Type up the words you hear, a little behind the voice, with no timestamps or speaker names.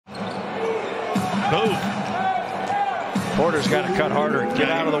Move. Porter's got to cut harder, get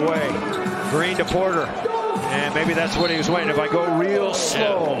out of the way. Green to Porter. And maybe that's what he was waiting. If I go real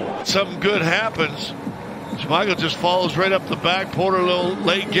slow. Yeah. Something good happens. Schmeichel just follows right up the back. Porter a little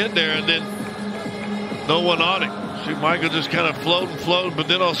late getting there, and then no one on him. Schmeichel just kind of floating, but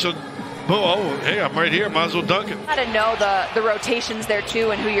then also, oh, hey, I'm right here. Might as well dunk it. Got to know the rotations there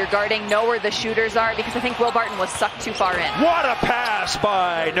too and who you're guarding, know where the shooters are, because I think Will Barton was sucked too far in. What a pass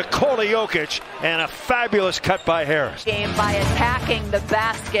by Nikola Jokic and a fabulous cut by Harris. Game by attacking the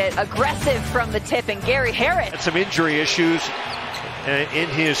basket, aggressive from the tip, and Gary Harris. Had some injury issues in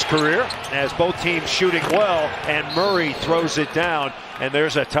his career as both teams shooting well, and Murray throws it down, and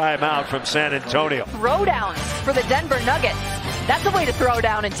there's a timeout from San Antonio. Throwdowns for the Denver Nuggets. That's a way to throw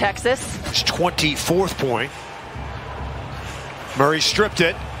down in Texas. His 24th point. Murray stripped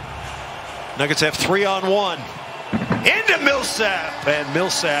it. Nuggets have 3-on-1. Into Millsap, and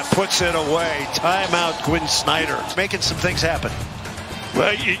Millsap puts it away. Timeout, Quinn Snyder. Making some things happen.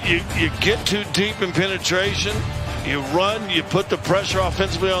 Well, you get too deep in penetration, you run, you put the pressure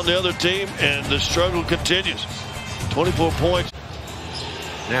offensively on the other team, and the struggle continues. 24 points.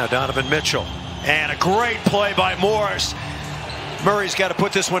 Now Donovan Mitchell. And a great play by Morris. Murray's got to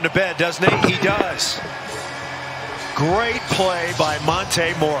put this one to bed, doesn't he? He does. Great play by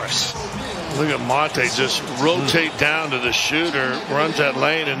Monte Morris. Look at Monte just rotate down to the shooter, runs that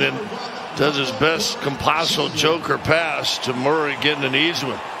lane, and then does his best Campasso Joker pass to Murray, getting an easy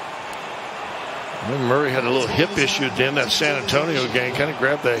one. And then Murray had a little hip issue at the end of that San Antonio game. Kind of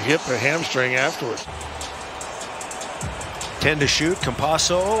grabbed the hip or hamstring afterwards. 10 to shoot.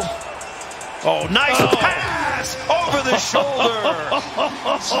 Campasso. Oh, nice pass over the shoulder.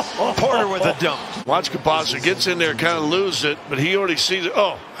 Porter with a dunk. Watch Campasso, gets in there, kind of loses it, but he already sees it.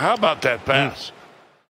 Oh, how about that pass?